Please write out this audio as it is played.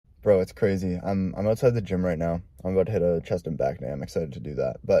Bro, it's crazy. I'm outside the gym right now. I'm about to hit a chest and back day. I'm excited to do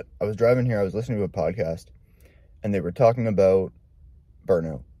that. But I was driving here, I was listening to a podcast, and they were talking about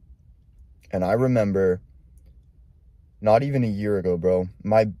burnout. And I remember not even a year ago, bro,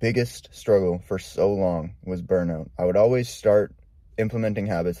 my biggest struggle for so long was burnout. I would always start implementing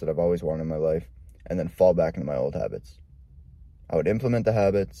habits that I've always wanted in my life and then fall back into my old habits. I would implement the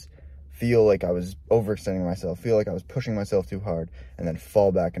habits, feel like I was overextending myself, feel like I was pushing myself too hard, and then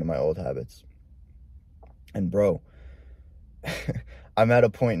fall back into my old habits. And bro, I'm at a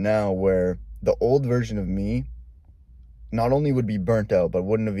point now where the old version of me not only would be burnt out, but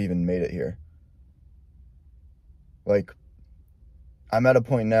wouldn't have even made it here. Like, I'm at a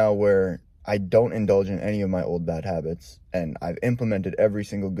point now where I don't indulge in any of my old bad habits, and I've implemented every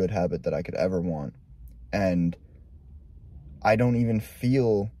single good habit that I could ever want. And I don't even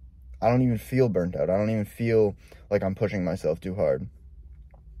feel burnt out. I don't even feel like I'm pushing myself too hard.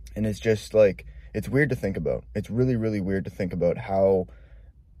 And it's just like, it's weird to think about. It's really, really weird to think about how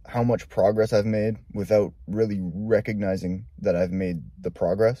much progress I've made without really recognizing that I've made the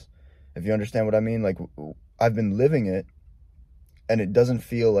progress. If you understand what I mean, like, I've been living it, and it doesn't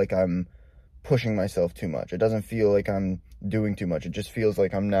feel like I'm pushing myself too much. It doesn't feel like I'm doing too much. It just feels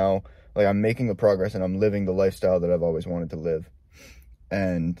like I'm making the progress and I'm living the lifestyle that I've always wanted to live.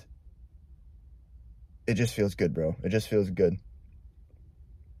 And it just feels good, bro. It just feels good.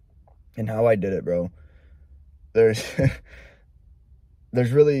 And how I did it, bro, there's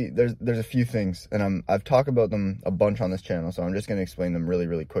there's a few things, and I've talked about them a bunch on this channel, so I'm just going to explain them really,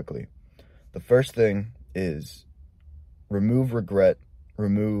 really quickly. The first thing is remove regret,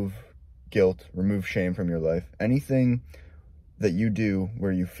 remove guilt, remove shame from your life. Anything that you do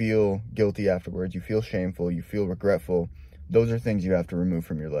where you feel guilty afterwards, you feel shameful, you feel regretful, those are things you have to remove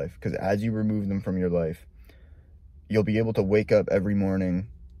from your life. Because as you remove them from your life, you'll be able to wake up every morning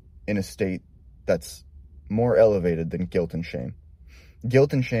in a state that's more elevated than guilt and shame.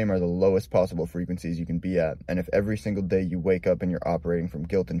 Guilt and shame are the lowest possible frequencies you can be at. And if every single day you wake up and you're operating from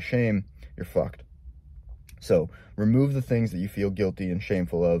guilt and shame, you're fucked. So remove the things that you feel guilty and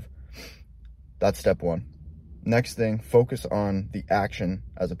shameful of. That's step one. Next thing, focus on the action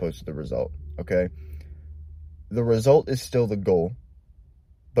as opposed to the result, okay? The result is still the goal,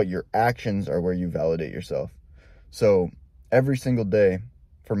 but your actions are where you validate yourself. So every single day,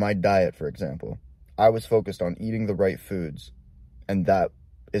 for my diet, for example, I was focused on eating the right foods, and that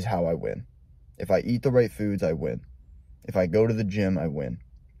is how I win. If I eat the right foods, I win. If I go to the gym, I win.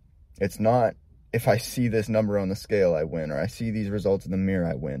 It's not if I see this number on the scale, I win, or I see these results in the mirror,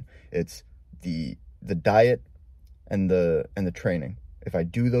 I win. It's the diet and the training. If I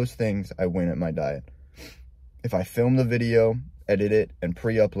do those things, I win at my diet. If I film the video, edit it, and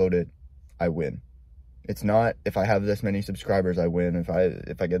pre-upload it, I win. It's not if I have this many subscribers, I win. If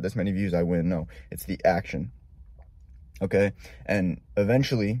I get this many views, I win. No, it's the action. Okay? And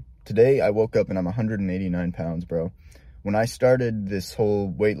eventually, today I woke up and I'm 189 pounds, bro. When I started this whole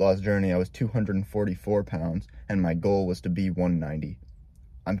weight loss journey, I was 244 pounds, and my goal was to be 190.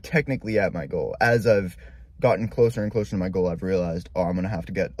 I'm technically at my goal. As I've gotten closer and closer to my goal, I've realized, I'm going to have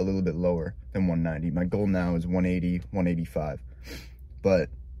to get a little bit lower than 190. My goal now is 180, 185. But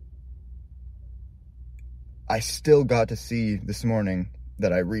I still got to see this morning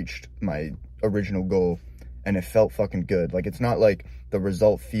that I reached my original goal, and it felt fucking good. Like, it's not like the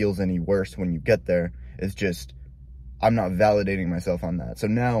result feels any worse when you get there. It's just, I'm not validating myself on that. So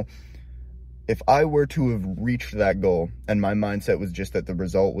now, if I were to have reached that goal and my mindset was just that the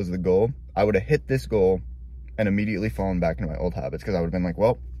result was the goal, I would have hit this goal and immediately fallen back into my old habits, because I would have been like,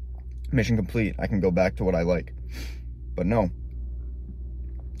 well, mission complete. I can go back to what I like. But no,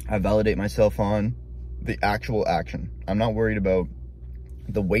 I validate myself on the actual action. I'm not worried about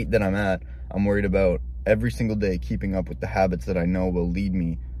the weight that I'm at. I'm worried about every single day keeping up with the habits that I know will lead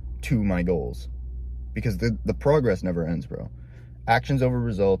me to my goals. Because the progress never ends, bro. Actions over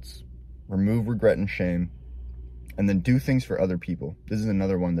results, remove regret and shame, and then do things for other people. This is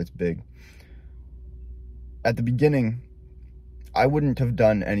another one that's big. At the beginning, I wouldn't have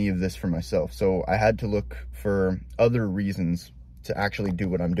done any of this for myself, so I had to look for other reasons to actually do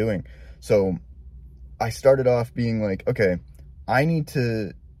what I'm doing. So I started off being like, okay, I need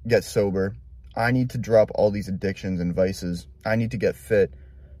to get sober. I need to drop all these addictions and vices. I need to get fit,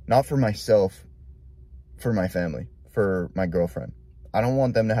 not for myself, for my family, for my girlfriend. I don't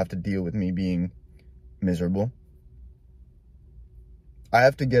want them to have to deal with me being miserable. I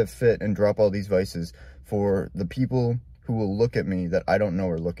have to get fit and drop all these vices for the people who will look at me that I don't know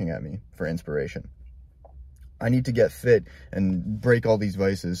are looking at me for inspiration. I need to get fit and break all these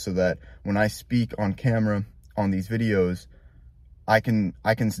vices so that when I speak on camera on these videos, I can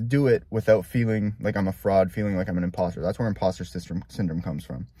do it without feeling like I'm a fraud, feeling like I'm an imposter. That's where imposter syndrome comes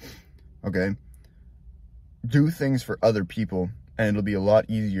from. Okay? Do things for other people, and it'll be a lot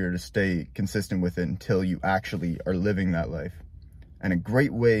easier to stay consistent with it until you actually are living that life. And a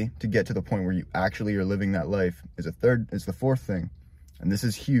great way to get to the point where you actually are living that life is the fourth thing. And this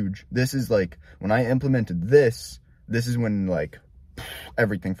is huge. This is like, when I implemented this is when like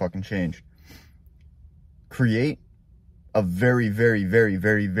everything fucking changed. Create a very, very, very,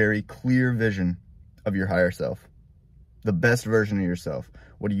 very, very clear vision of your higher self. The best version of yourself.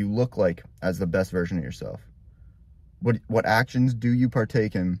 What do you look like as the best version of yourself? What actions do you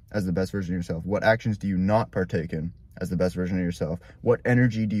partake in as the best version of yourself? What actions do you not partake in as the best version of yourself? What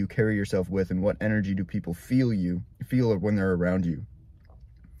energy do you carry yourself with, and what energy do people feel when they're around you?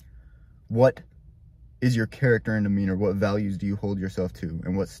 What is your character and demeanor? What values do you hold yourself to,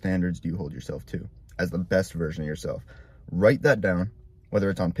 and what standards do you hold yourself to as the best version of yourself? Write that down, whether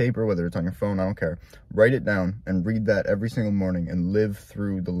it's on paper, whether it's on your phone, I don't care. Write it down and read that every single morning and live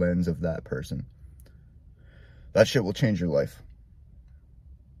through the lens of that person. That shit will change your life.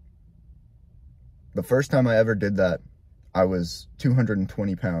 The first time I ever did that, I was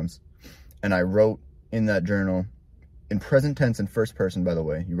 220 pounds. And I wrote in that journal, in present tense and first person, by the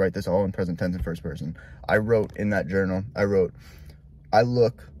way. You write this all in present tense and first person. I wrote in that journal, I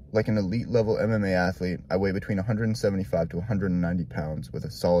look like an elite level MMA athlete. I weigh between 175 to 190 pounds with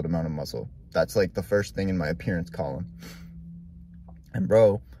a solid amount of muscle. That's like the first thing in my appearance column. And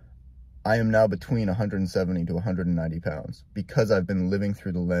bro, I am now between 170 to 190 pounds because I've been living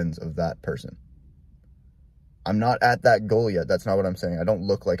through the lens of that person. I'm not at that goal yet. That's not what I'm saying. I don't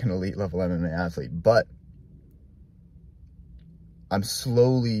look like an elite level MMA athlete, but I'm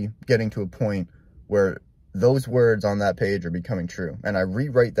slowly getting to a point where those words on that page are becoming true. And I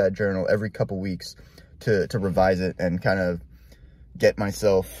rewrite that journal every couple weeks to revise it and kind of get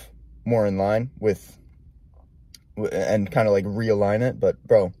myself more in line with, and kind of like realign it. But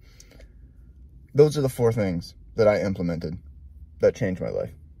bro, those are the 4 things that I implemented that changed my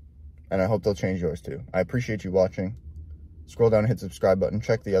life. And I hope they'll change yours too. I appreciate you watching. Scroll down and hit the subscribe button.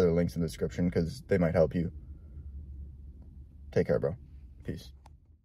 Check the other links in the description because they might help you. Take care, bro. Peace.